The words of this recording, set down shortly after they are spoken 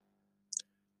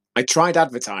I tried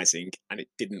advertising and it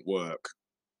didn't work.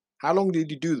 How long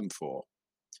did you do them for?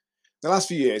 The last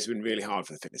few years have been really hard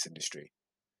for the fitness industry.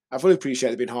 I fully appreciate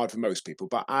they've been hard for most people,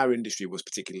 but our industry was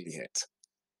particularly hit.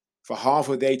 For half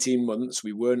of the 18 months,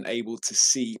 we weren't able to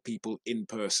see people in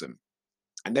person.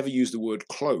 I never used the word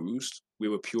closed, we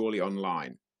were purely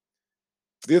online.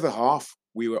 For the other half,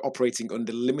 we were operating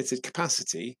under limited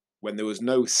capacity when there was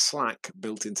no slack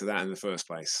built into that in the first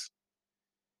place.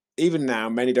 Even now,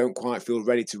 many don't quite feel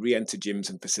ready to re enter gyms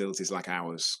and facilities like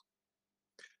ours.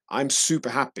 I'm super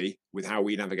happy with how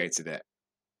we navigated it,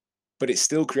 but it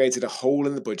still created a hole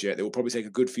in the budget that will probably take a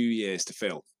good few years to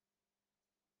fill.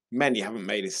 Many haven't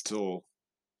made it at all.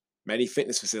 Many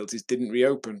fitness facilities didn't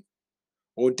reopen,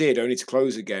 or did only to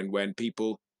close again when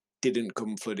people didn't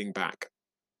come flooding back,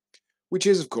 which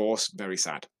is, of course, very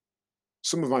sad.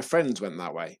 Some of my friends went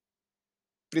that way,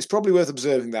 but it's probably worth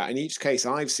observing that in each case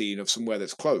I've seen of somewhere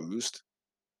that's closed,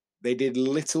 they did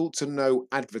little to no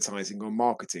advertising or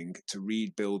marketing to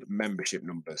rebuild membership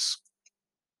numbers.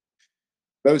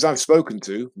 Those I've spoken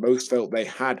to, most felt they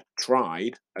had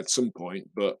tried at some point,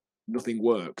 but nothing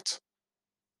worked.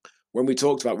 When we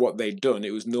talked about what they'd done,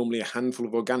 it was normally a handful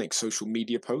of organic social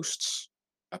media posts,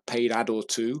 a paid ad or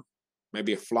two,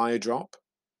 maybe a flyer drop,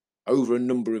 over a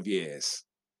number of years.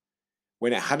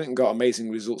 When it hadn't got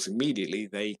amazing results immediately,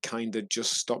 they kind of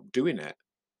just stopped doing it,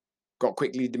 got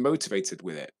quickly demotivated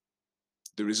with it.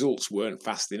 The results weren't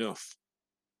fast enough.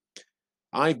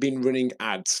 I've been running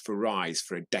ads for Rise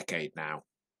for a decade now.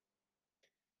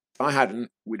 If I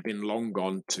hadn't, we'd been long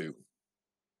gone too.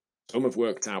 Some have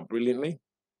worked out brilliantly,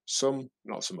 some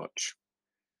not so much.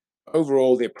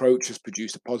 Overall, the approach has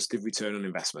produced a positive return on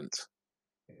investment.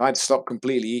 If I'd stopped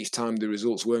completely each time the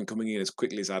results weren't coming in as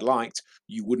quickly as I'd liked,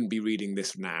 you wouldn't be reading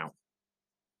this now.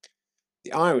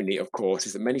 The irony, of course,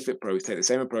 is that many fit pros take the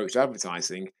same approach to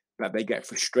advertising that they get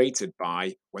frustrated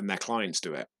by when their clients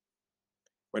do it.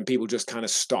 When people just kind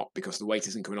of stop because the weight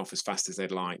isn't coming off as fast as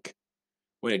they'd like.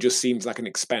 When it just seems like an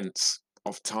expense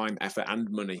of time, effort, and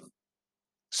money.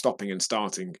 Stopping and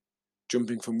starting,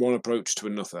 jumping from one approach to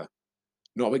another,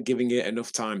 not giving it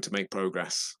enough time to make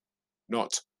progress,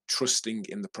 not trusting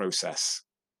in the process.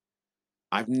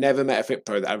 I've never met a fit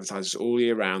pro that advertises all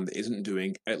year round that isn't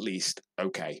doing at least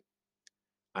okay.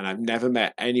 And I've never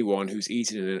met anyone who's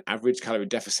eaten in an average calorie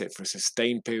deficit for a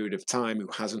sustained period of time who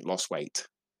hasn't lost weight.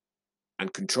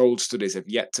 And controlled studies have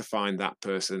yet to find that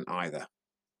person either.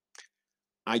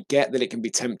 I get that it can be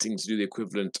tempting to do the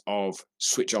equivalent of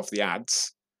switch off the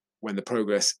ads when the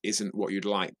progress isn't what you'd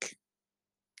like.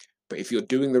 But if you're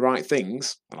doing the right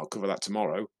things, and I'll cover that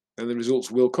tomorrow, then the results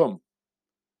will come.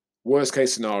 Worst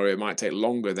case scenario, it might take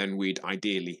longer than we'd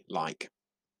ideally like.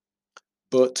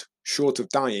 But short of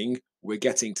dying, we're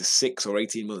getting to 6 or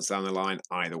 18 months down the line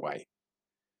either way.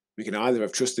 We can either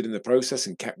have trusted in the process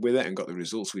and kept with it and got the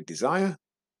results we desire,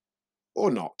 or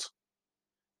not.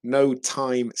 No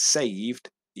time saved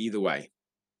either way.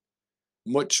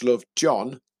 Much love,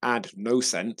 John. Add no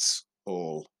sense,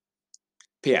 all.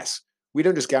 P.S. We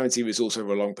don't just guarantee results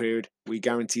over a long period, we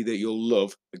guarantee that you'll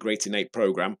love the Great Innate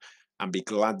program and be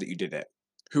glad that you did it.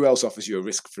 Who else offers you a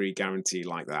risk-free guarantee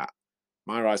like that?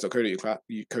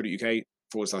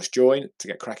 myrise.co.uk/join to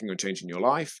get cracking on changing your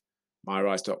life,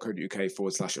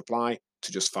 myrise.co.uk/apply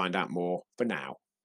to just find out more for now.